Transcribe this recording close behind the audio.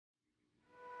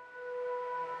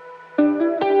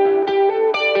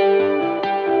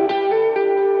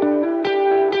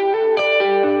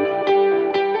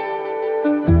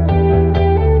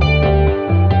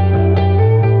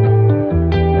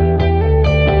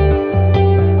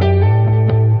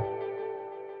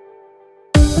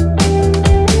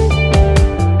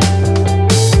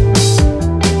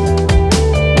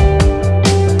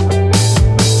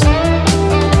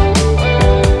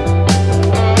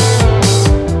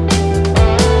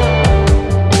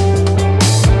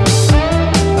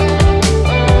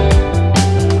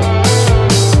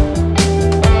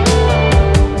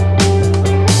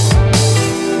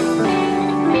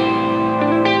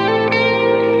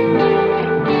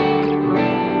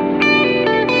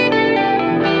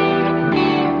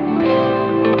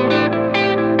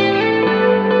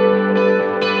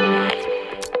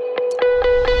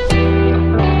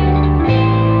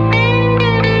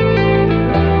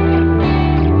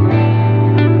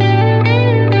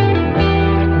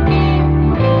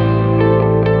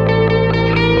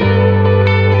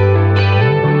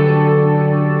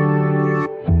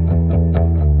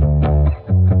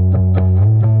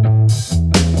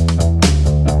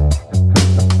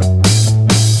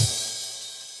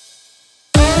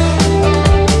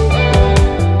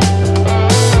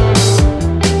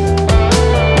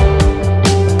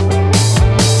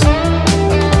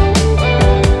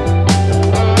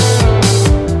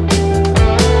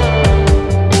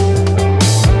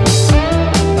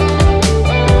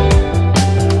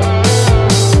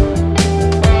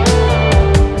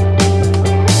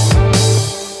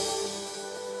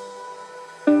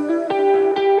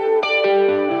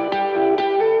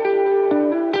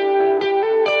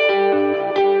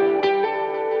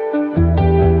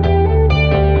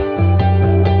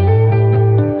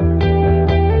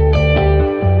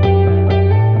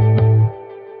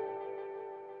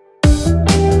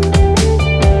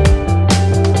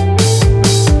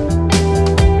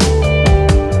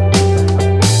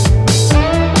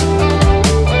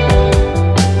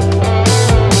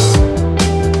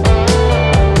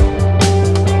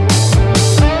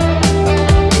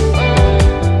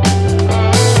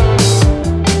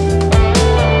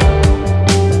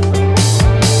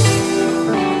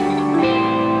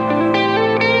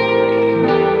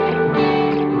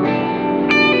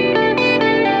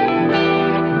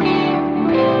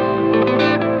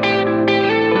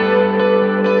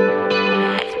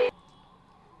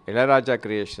Ilaiyaraaja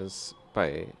creations పై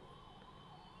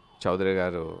చౌదరి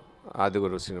గారు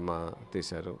Adiguru cinema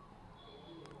తీశారు.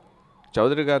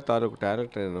 చౌదరి గారి తాలూకు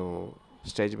టాలెంట్ నేను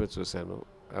స్టేజ్ మీద చూశాను.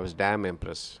 I was dam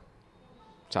impress.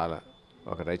 చాలా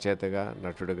ఒక రచయితగా,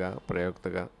 నటుడిగా,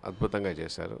 ప్రయోక్తగా అద్భుతంగా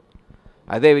చేశారు.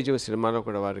 అదే విజయం సినిమాలో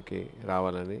కూడా వారికి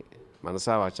రావాలని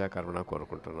మనసా వాచా కర్మణ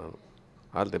కోరుకుంటున్నాను.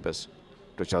 All the best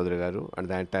to Chowdary గారు and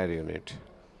the entire unit.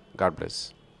 God bless.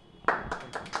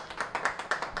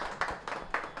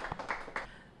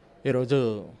 ఈరోజు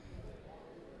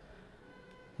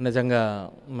నిజంగా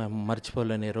మేము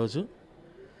మర్చిపోలేని రోజు.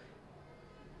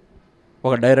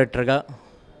 ఒక డైరెక్టర్గా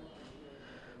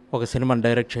ఒక సినిమాని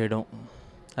డైరెక్ట్ చేయడం,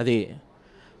 అది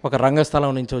ఒక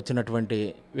రంగస్థలం నుంచి వచ్చినటువంటి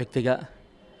వ్యక్తిగా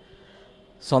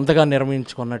సొంతగా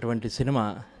నిర్మించుకున్నటువంటి సినిమా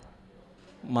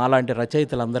మాలాంటి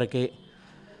రచయితలందరికీ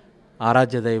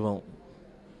ఆరాధ్య దైవం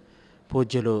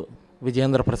పూజ్యులు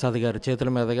విజయేంద్ర ప్రసాద్ గారి చేతుల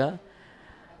మీదుగా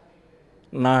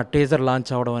నా టీజర్ లాంచ్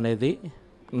అవ్వడం అనేది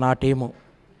నా టీము,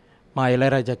 మా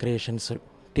ఇళయరాజా క్రియేషన్స్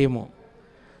టీము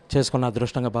చేసుకున్న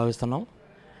అదృష్టంగా భావిస్తున్నాం.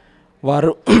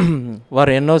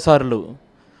 వారు ఎన్నోసార్లు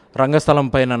రంగస్థలం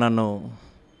పైన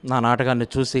నా నాటకాన్ని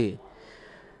చూసి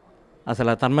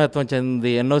అసలు తన్మయత్వం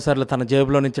చెంది ఎన్నోసార్లు తన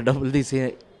జేబులో నుంచి డబ్బులు తీసి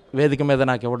వేదిక మీద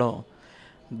నాకు ఇవ్వడం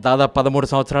దాదాపు 13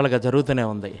 సంవత్సరాలుగా జరుగుతూనే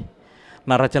ఉంది.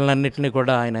 నా రచనలన్నింటినీ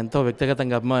కూడా ఆయన ఎంతో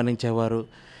వ్యక్తిగతంగా అభిమానించేవారు,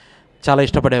 చాలా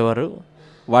ఇష్టపడేవారు.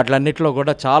 వాటిలన్నింటిలో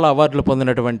కూడా చాలా అవార్డులు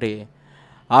పొందినటువంటి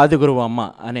ఆదిగురు అమ్మ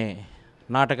అనే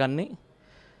నాటకాన్ని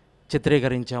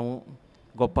చిత్రీకరించాము.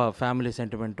 గొప్ప ఫ్యామిలీ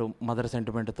సెంటిమెంటు, మదర్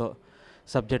సెంటిమెంట్తో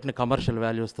సబ్జెక్ట్ని కమర్షియల్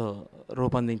వాల్యూస్తో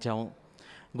రూపొందించాము.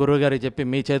 గురువుగారికి చెప్పి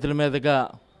మీ చేతుల మీదుగా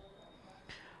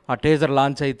ఆ టీజర్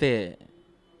లాంచ్ అయితే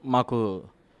మాకు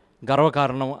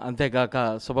గర్వకారణం, అంతేగాక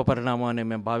శుభపరిణామం అని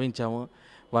మేము భావించాము.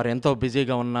 వారు ఎంతో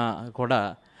బిజీగా ఉన్నా కూడా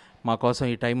మా కోసం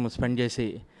ఈ టైం స్పెండ్ చేసి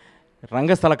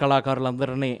రంగస్థల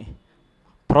కళాకారులందరినీ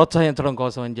ప్రోత్సహించడం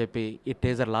కోసం అని చెప్పి ఈ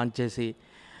టీజర్ లాంచ్ చేసి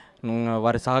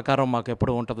వారి సహకారం మాకు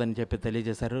ఎప్పుడు ఉంటుందని చెప్పి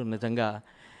తెలియజేశారు. నిజంగా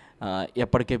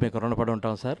ఎప్పటికీ మీకు రుణపడి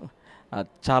ఉంటాం సార్.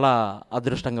 చాలా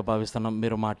అదృష్టంగా భావిస్తున్నాం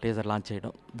మీరు మా టీజర్ లాంచ్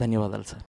చేయడం. ధన్యవాదాలు సార్.